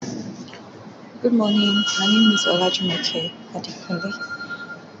Good morning. My name is Olajumoke Adekunle.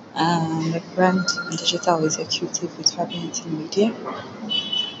 I'm a brand and digital executive with Fabulous Media.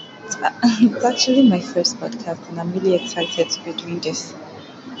 It's actually my first podcast, and I'm really excited to be doing this,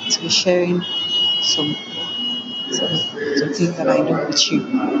 to be sharing some some, some things that I know with you.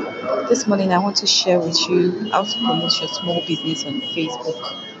 This morning, I want to share with you how to promote your small business on Facebook.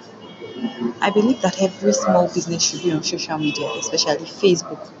 I believe that every small business should be on social media, especially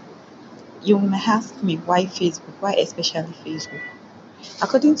Facebook. You may ask me why Facebook, why especially Facebook?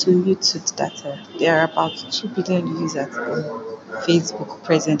 According to YouTube data, there are about 2 billion users on Facebook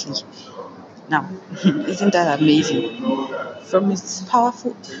presently. Now, isn't that amazing? From its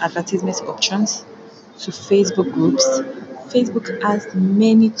powerful advertisement options to Facebook groups, Facebook has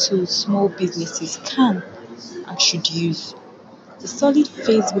many tools small businesses can and should use. The solid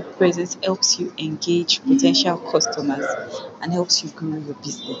Facebook presence helps you engage potential customers and helps you grow your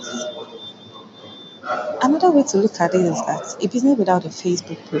business. Another way to look at it is that a business without a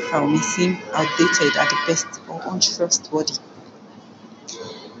Facebook profile may seem outdated at the best or untrustworthy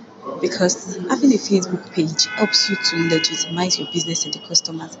because having a Facebook page helps you to legitimize your business in the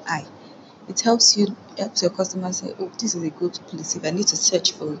customer's eye. It helps your customers say, oh, this is a go-to place. If I need to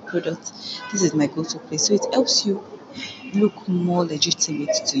search for a product, this is my go-to place. So it helps you look more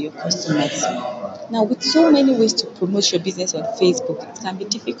legitimate to your customers. Now, with so many ways to promote your business on Facebook, it can be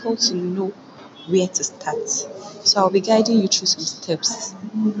difficult to know where to start. So I'll be guiding you through some steps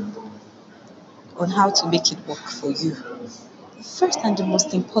on how to make it work for you. First and the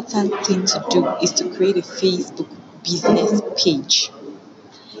most important thing to do is to create a Facebook business page.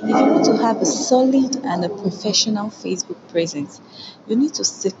 If you want to have a solid and a professional Facebook presence, you need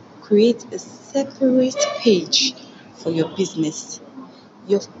to create a separate page for your business.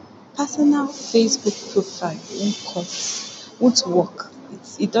 Your personal Facebook profile won't work.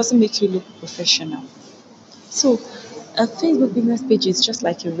 It doesn't make you look professional. So a Facebook business page is just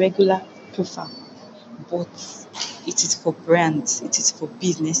like a regular profile, but it is for brands, it is for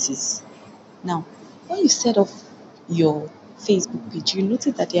businesses. Now, when you set up your Facebook page, you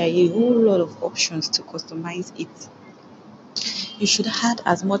notice that there are a whole lot of options to customize it. You should add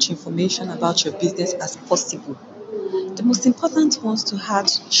as much information about your business as possible. The most important ones to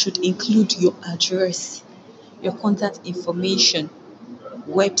add should include your address, your contact information,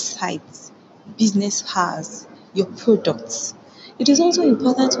 websites, business hours, your products. It is also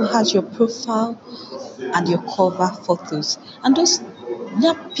important to add your profile and your cover photos. And those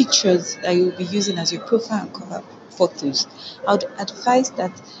that pictures that you'll be using as your profile and cover photos, I would advise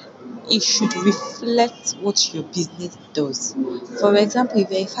that it should reflect what your business does. For example, if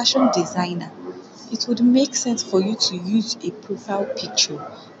you're a fashion designer, it would make sense for you to use a profile picture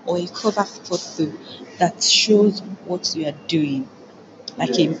or a cover photo that shows what you are doing,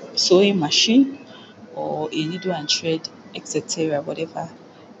 like a sewing machine or a needle and thread, etc., whatever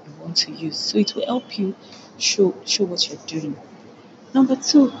you want to use. So it will help you show what you're doing. Number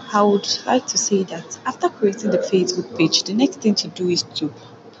two, I would like to say that after creating the Facebook page, the next thing to do is to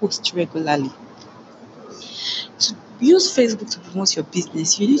post regularly. To use Facebook to promote your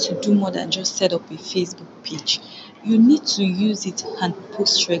business, you need to do more than just set up a Facebook page. You need to use it and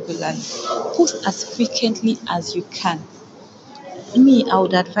post regularly. Post as frequently as you can. Me, I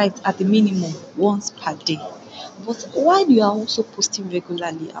would advise at the minimum once per day. But while you are also posting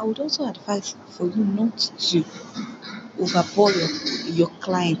regularly, I would also advise for you not to overbore your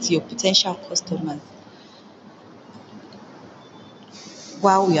clients, your potential customers,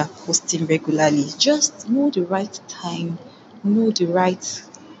 while we are posting regularly. Just know the right time, know the right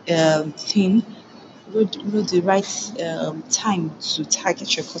thing, know the right time to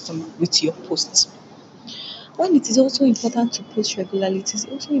target your customer with your posts. When it is also important to post regularly, it is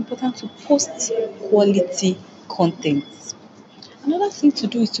also important to post quality content. Another thing to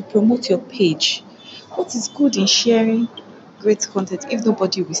do is to promote your page. What is good in sharing great content if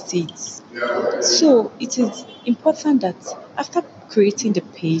nobody will see it? So it is important that after creating the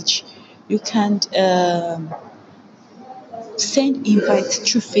page, you can send invites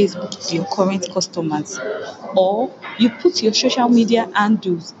through Facebook to your current customers, or you put your social media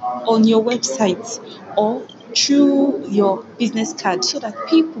handles on your website or through your business card so that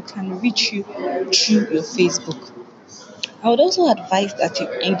people can reach you through your Facebook. I would also advise that you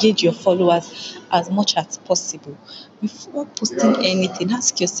engage your followers as much as possible. Before posting anything,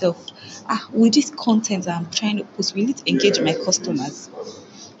 ask yourself, will this content I'm trying to post, will it engage my customers?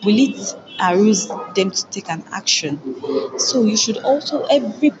 Will it arouse them to take an action? So you should also,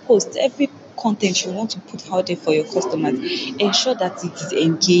 every post, every content you want to put out there for your customers, ensure that it is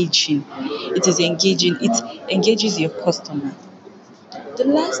engaging. It engages your customer. The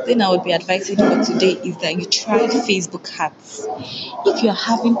last thing I would be advising for today is that you try Facebook ads. If you're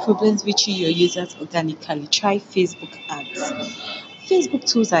having problems reaching your users organically, try Facebook ads.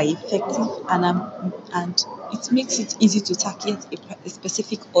 Facebook tools are effective and it makes it easy to target a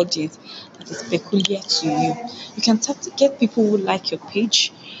specific audience that is peculiar to you. You can get people who like your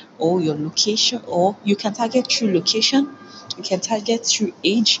page or your location, or you can target through location, you can target through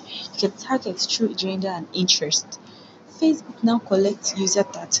age, you can target through gender and interest. Facebook now collects user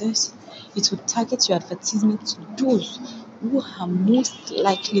data. It will target your advertisement to those who are most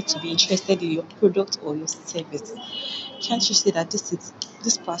likely to be interested in your product or your service. Can't you see that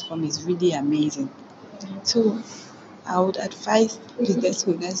this platform is really amazing? So I would advise business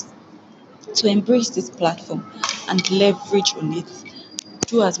owners to embrace this platform and leverage on it.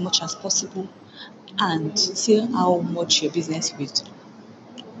 Do as much as possible and see how much your business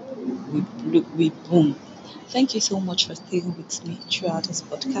will boom. Thank you so much for staying with me throughout this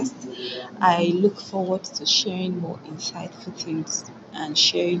podcast. I look forward to sharing more insightful things and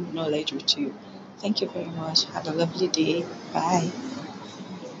sharing knowledge with you. Thank you very much. Have a lovely day. Bye.